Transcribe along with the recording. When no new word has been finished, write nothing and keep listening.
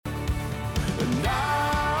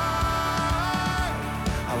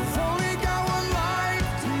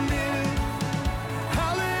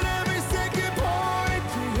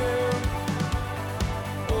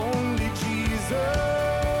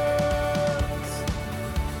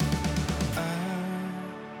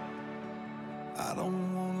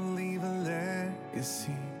You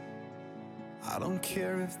see, I don't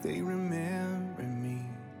care if they remember me,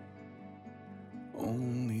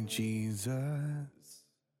 only Jesus.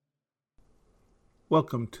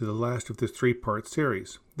 Welcome to the last of this three-part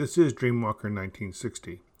series. This is Dreamwalker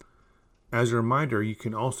 1960. As a reminder, you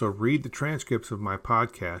can also read the transcripts of my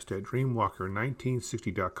podcast at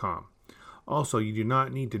dreamwalker1960.com. Also, you do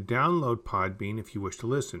not need to download Podbean if you wish to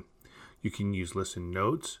listen. You can use Listen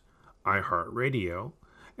Notes, iHeartRadio,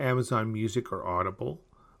 Amazon Music or Audible,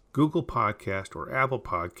 Google Podcast or Apple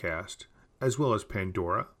Podcast, as well as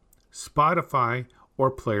Pandora, Spotify, or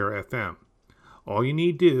Player FM. All you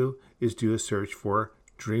need to do is do a search for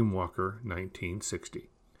Dreamwalker 1960.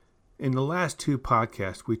 In the last two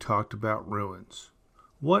podcasts, we talked about ruins.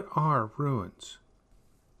 What are ruins?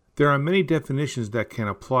 There are many definitions that can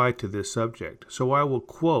apply to this subject, so I will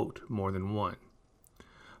quote more than one.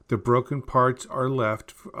 The broken parts are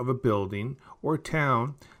left of a building or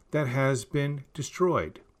town that has been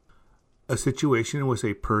destroyed. A situation in which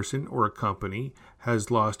a person or a company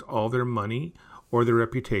has lost all their money or their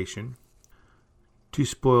reputation. To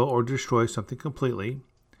spoil or destroy something completely.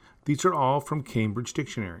 These are all from Cambridge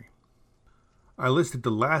Dictionary. I listed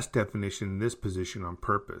the last definition in this position on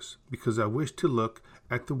purpose because I wish to look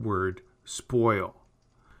at the word spoil.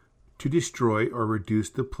 To destroy or reduce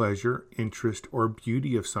the pleasure, interest, or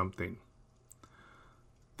beauty of something.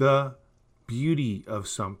 The beauty of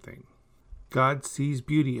something. God sees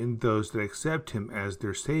beauty in those that accept Him as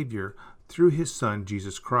their Savior through His Son,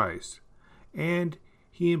 Jesus Christ. And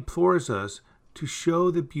He implores us to show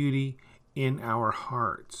the beauty in our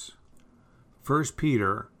hearts. 1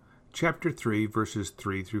 Peter chapter 3, verses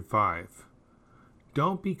 3 through 5.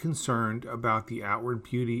 Don't be concerned about the outward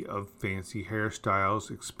beauty of fancy hairstyles,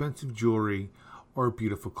 expensive jewelry, or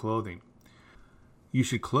beautiful clothing. You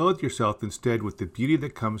should clothe yourself instead with the beauty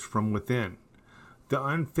that comes from within, the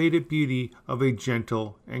unfaded beauty of a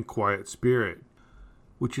gentle and quiet spirit,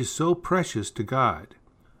 which is so precious to God.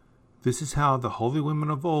 This is how the holy women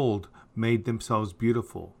of old made themselves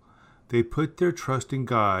beautiful. They put their trust in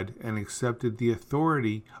God and accepted the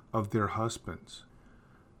authority of their husbands.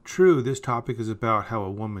 True, this topic is about how a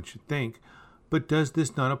woman should think, but does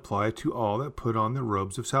this not apply to all that put on the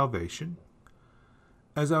robes of salvation?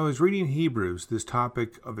 As I was reading Hebrews, this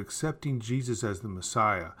topic of accepting Jesus as the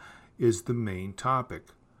Messiah is the main topic.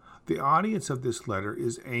 The audience of this letter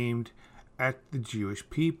is aimed at the Jewish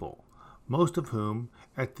people, most of whom,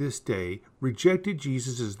 at this day, rejected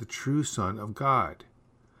Jesus as the true Son of God.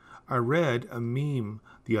 I read a meme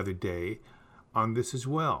the other day on this as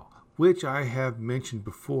well, which I have mentioned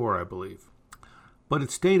before, I believe. But it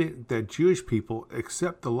stated that Jewish people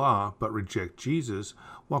accept the law but reject Jesus,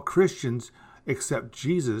 while Christians accept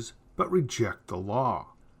Jesus but reject the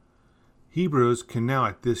law. Hebrews can now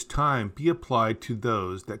at this time be applied to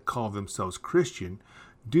those that call themselves Christian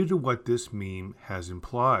due to what this meme has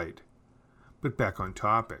implied. But back on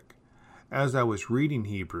topic. As I was reading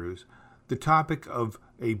Hebrews, the topic of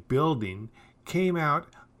a building came out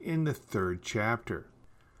in the 3rd chapter.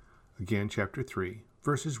 Again, chapter 3,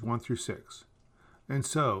 verses 1 through 6. And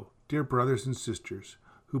so, dear brothers and sisters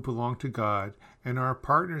who belong to God and are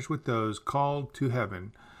partners with those called to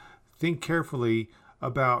heaven, think carefully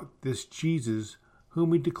about this Jesus whom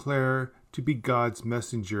we declare to be God's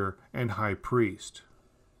messenger and high priest.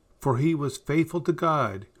 For he was faithful to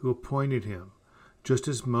God who appointed him, just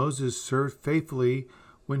as Moses served faithfully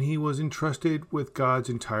when he was entrusted with God's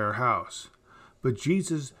entire house. But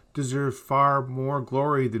Jesus deserves far more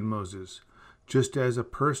glory than Moses, just as a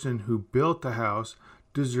person who built the house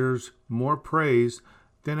deserves more praise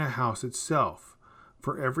than a house itself.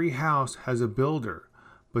 For every house has a builder,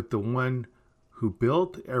 but the one who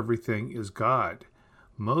built everything is God.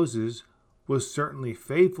 Moses was certainly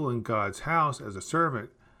faithful in God's house as a servant.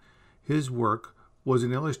 His work was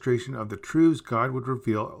an illustration of the truths God would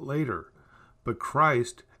reveal later. But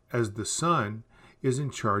Christ, as the Son, is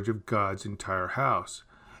in charge of God's entire house,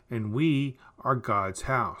 and we are God's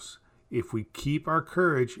house, if we keep our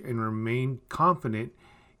courage and remain confident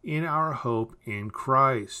in our hope in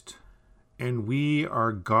Christ. And we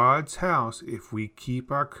are God's house if we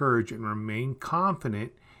keep our courage and remain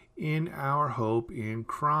confident in our hope in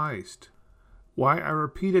Christ. Why I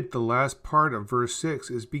repeated the last part of verse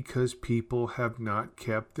 6 is because people have not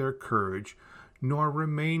kept their courage nor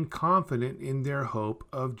remain confident in their hope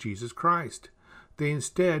of Jesus Christ. They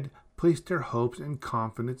instead place their hopes and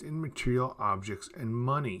confidence in material objects and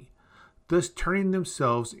money, thus turning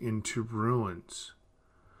themselves into ruins.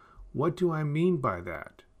 What do I mean by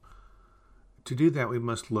that? To do that, we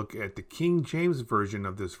must look at the King James Version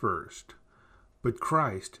of this verse. But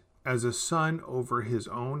Christ, as a son over his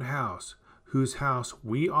own house, whose house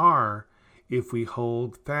we are, if we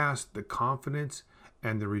hold fast the confidence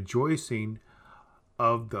and the rejoicing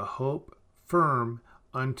of the hope firm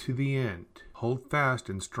unto the end. Hold fast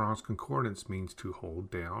in Strong's Concordance means to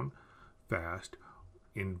hold down, fast,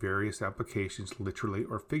 in various applications, literally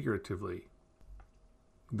or figuratively.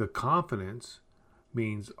 The confidence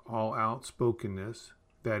means all outspokenness,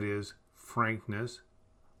 that is, frankness,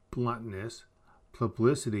 bluntness,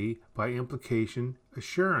 publicity, by implication,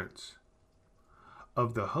 assurance.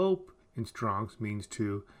 Of the hope in Strong's means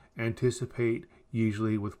to anticipate,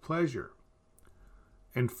 usually with pleasure.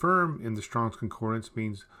 And firm in the Strong's Concordance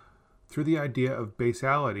means, through the idea of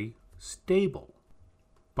basality, stable.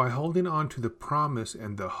 By holding on to the promise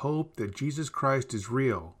and the hope that Jesus Christ is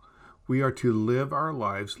real, we are to live our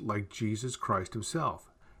lives like Jesus Christ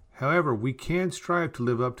himself. However, we can strive to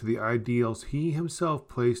live up to the ideals he himself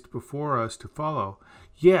placed before us to follow,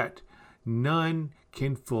 yet none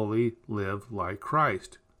can fully live like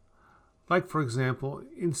Christ. Like, for example,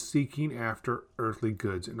 in seeking after earthly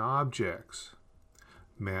goods and objects.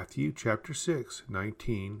 Matthew chapter 6,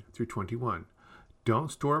 19 through 21.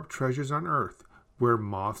 Don't store up treasures on earth, where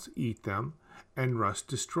moths eat them, and rust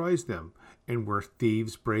destroys them, and where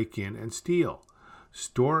thieves break in and steal.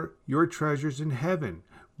 Store your treasures in heaven,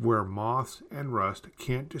 where moths and rust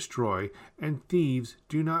can't destroy, and thieves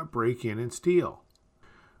do not break in and steal.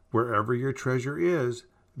 Wherever your treasure is,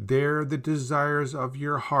 there the desires of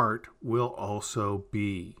your heart will also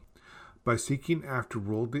be. By seeking after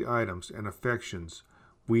worldly items and affections,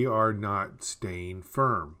 we are not staying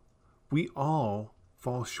firm. We all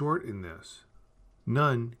fall short in this.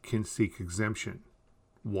 None can seek exemption.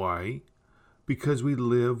 Why? Because we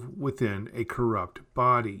live within a corrupt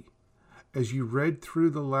body. As you read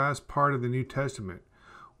through the last part of the New Testament,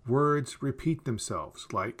 words repeat themselves,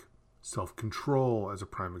 like self-control as a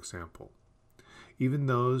prime example. Even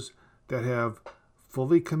those that have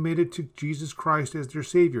fully committed to Jesus Christ as their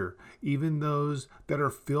Savior, even those that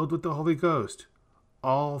are filled with the Holy Ghost,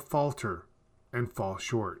 all falter and fall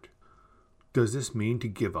short. Does this mean to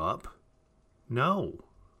give up? No.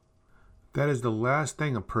 That is the last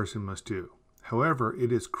thing a person must do. However,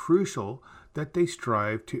 it is crucial that they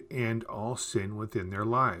strive to end all sin within their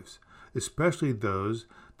lives, especially those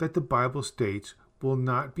that the Bible states will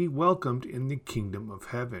not be welcomed in the kingdom of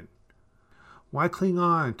heaven. Why cling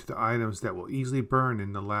on to the items that will easily burn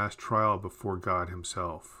in the last trial before God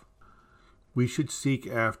himself? We should seek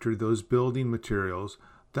after those building materials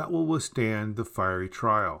that will withstand the fiery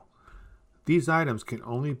trial. These items can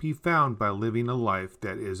only be found by living a life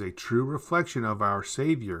that is a true reflection of our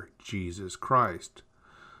Savior, Jesus Christ.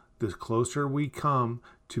 The closer we come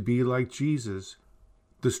to be like Jesus,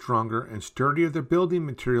 the stronger and sturdier the building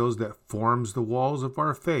materials that forms the walls of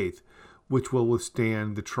our faith, which will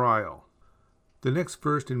withstand the trial. The next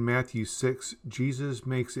verse in Matthew 6, Jesus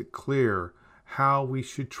makes it clear how we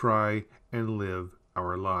should try and live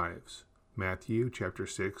our lives. Matthew chapter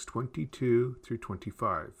 6, 22 through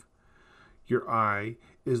 25. Your eye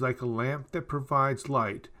is like a lamp that provides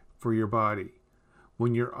light for your body.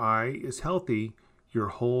 When your eye is healthy, your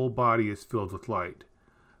whole body is filled with light.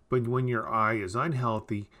 But when your eye is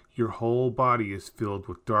unhealthy, your whole body is filled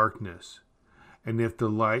with darkness. And if the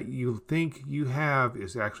light you think you have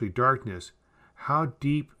is actually darkness, how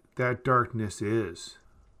deep that darkness is.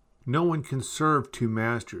 No one can serve two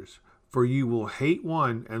masters, for you will hate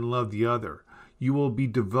one and love the other. You will be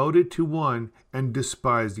devoted to one and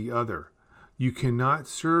despise the other. You cannot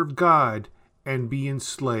serve God and be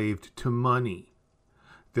enslaved to money.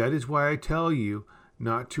 That is why I tell you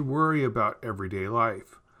not to worry about everyday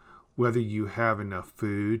life, whether you have enough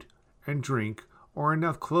food and drink or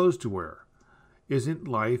enough clothes to wear. Isn't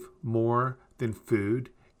life more than food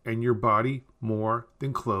and your body more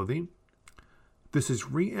than clothing? This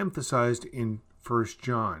is re-emphasized in 1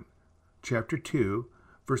 John chapter 2,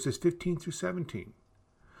 verses 15 through 17.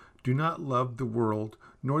 Do not love the world,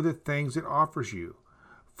 nor the things it offers you.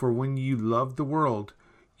 For when you love the world,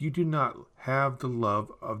 you do not have the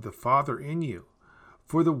love of the Father in you.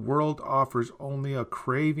 For the world offers only a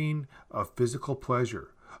craving of physical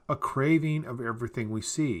pleasure, a craving of everything we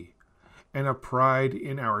see, and a pride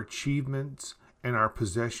in our achievements and our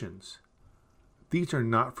possessions. These are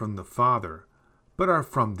not from the Father, but are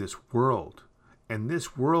from this world, and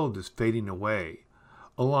this world is fading away,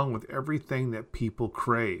 along with everything that people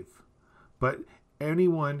crave. But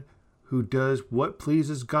anyone who does what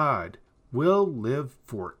pleases God will live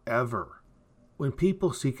forever. When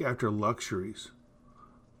people seek after luxuries,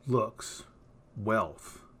 looks,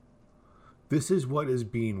 wealth, this is what is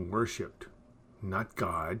being worshipped, not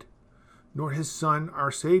God, nor his Son,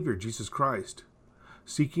 our Savior, Jesus Christ.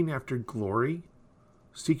 Seeking after glory,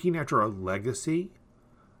 seeking after a legacy,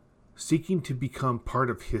 seeking to become part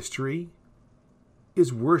of history,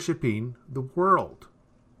 is worshiping the world.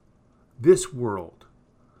 This world.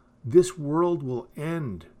 This world will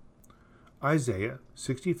end. Isaiah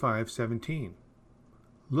 65:17.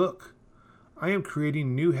 Look, I am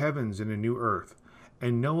creating new heavens and a new earth,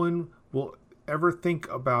 and no one will ever think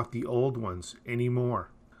about the old ones anymore.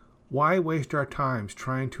 Why waste our times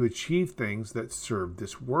trying to achieve things that serve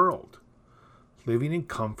this world? Living in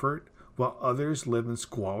comfort while others live in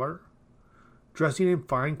squalor? Dressing in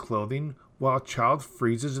fine clothing while a child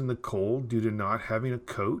freezes in the cold due to not having a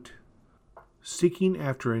coat? Seeking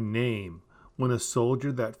after a name when a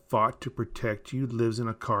soldier that fought to protect you lives in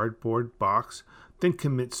a cardboard box, then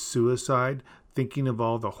commits suicide, thinking of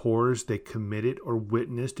all the horrors they committed or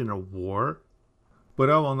witnessed in a war? But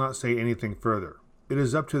I will not say anything further. It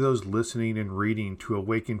is up to those listening and reading to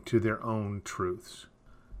awaken to their own truths.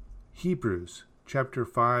 Hebrews chapter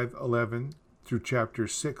 5:11 through chapter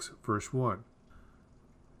 6 verse 1.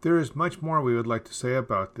 There is much more we would like to say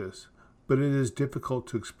about this, but it is difficult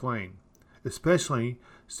to explain, especially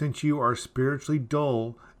since you are spiritually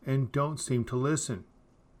dull and don't seem to listen.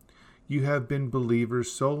 You have been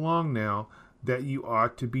believers so long now that you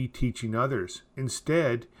ought to be teaching others.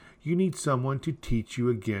 Instead, you need someone to teach you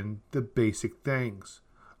again the basic things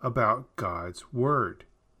about God's Word.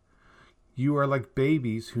 You are like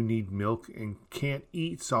babies who need milk and can't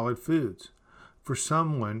eat solid foods. For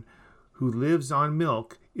someone who lives on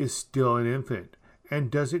milk is still an infant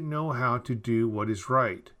and doesn't know how to do what is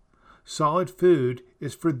right. Solid food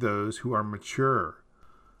is for those who are mature,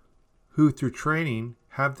 who through training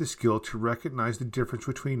have the skill to recognize the difference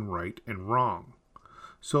between right and wrong.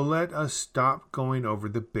 So let us stop going over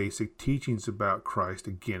the basic teachings about Christ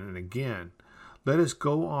again and again. Let us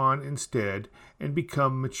go on instead and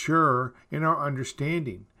become mature in our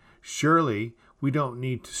understanding. Surely we don't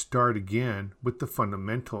need to start again with the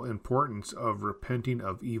fundamental importance of repenting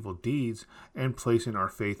of evil deeds and placing our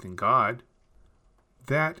faith in God.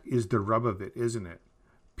 That is the rub of it, isn't it?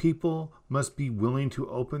 People must be willing to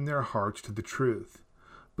open their hearts to the truth.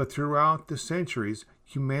 But throughout the centuries,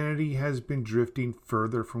 humanity has been drifting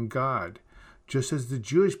further from God, just as the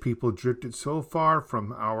Jewish people drifted so far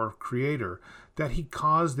from our Creator that He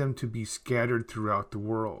caused them to be scattered throughout the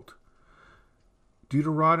world.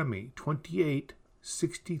 Deuteronomy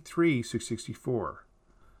 28:63-64.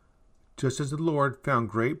 Just as the Lord found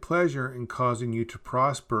great pleasure in causing you to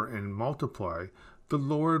prosper and multiply, the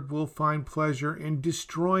Lord will find pleasure in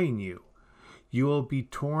destroying you. You will be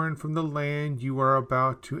torn from the land you are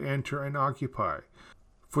about to enter and occupy.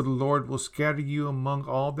 For the Lord will scatter you among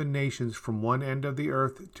all the nations from one end of the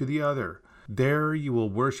earth to the other. There you will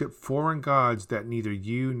worship foreign gods that neither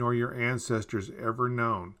you nor your ancestors ever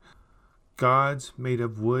known, gods made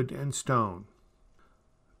of wood and stone.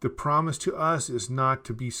 The promise to us is not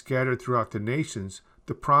to be scattered throughout the nations.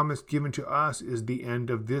 The promise given to us is the end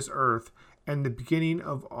of this earth and the beginning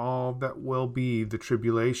of all that will be the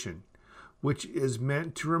tribulation, which is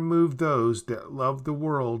meant to remove those that love the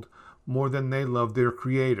world more than they love their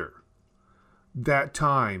Creator. That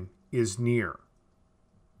time is near.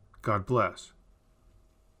 God bless.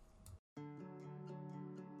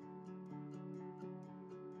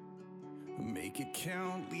 Make it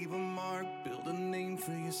count, leave a mark, build a name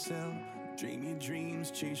for yourself. Dream your dreams,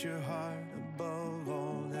 chase your heart above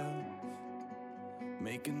all else.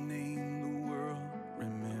 Make a name the world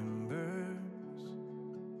remembers.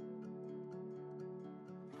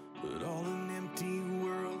 But all an empty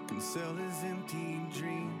world can sell is empty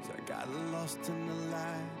dreams. I got lost in the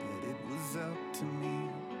light, and it was up to me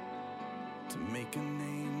to make a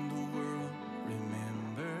name the world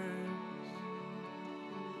remembers.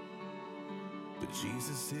 But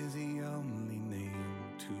Jesus is the only name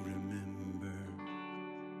to remember.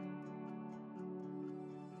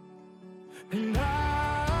 And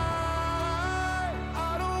I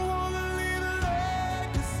don't wanna leave a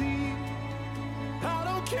legacy. I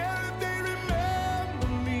don't care if they remember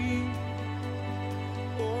me.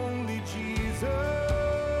 Only Jesus.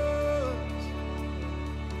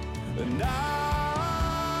 And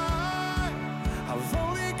I've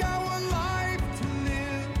only got one life to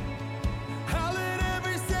live. I'll let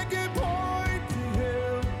every second point to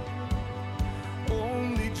Him.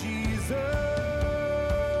 Only Jesus.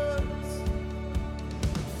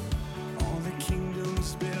 All the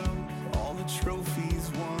kingdoms built, all the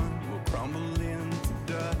trophies won, will crumble into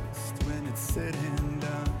dust when it's said and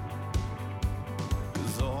done.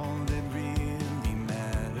 'Cause all that really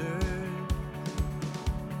mattered,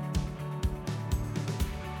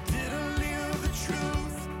 did I live the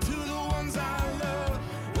truth to the ones I love?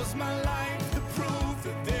 Was my life the proof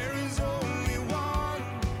that there is only one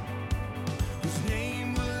whose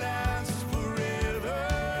name will last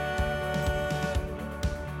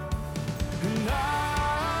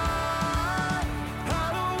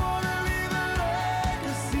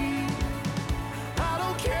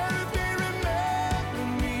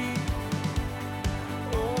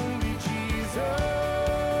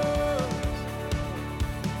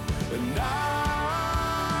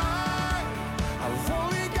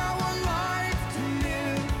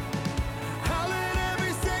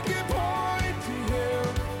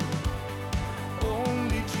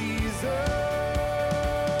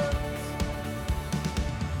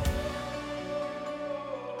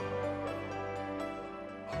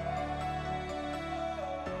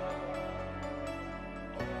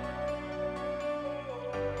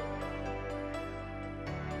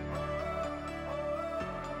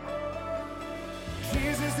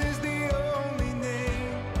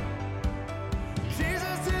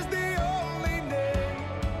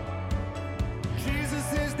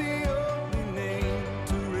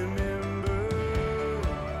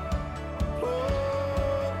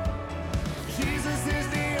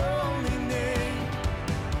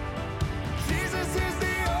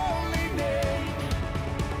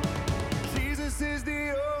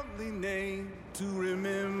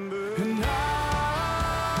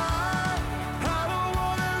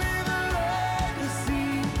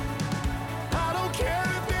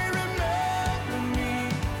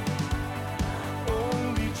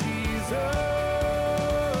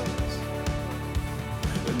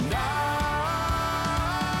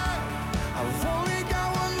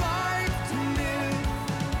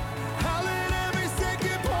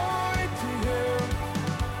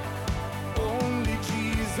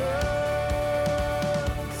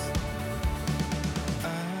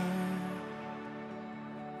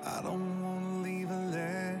I don't want to leave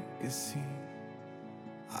a legacy.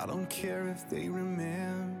 I don't care if they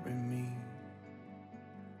remember me.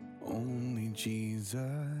 Only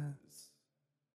Jesus.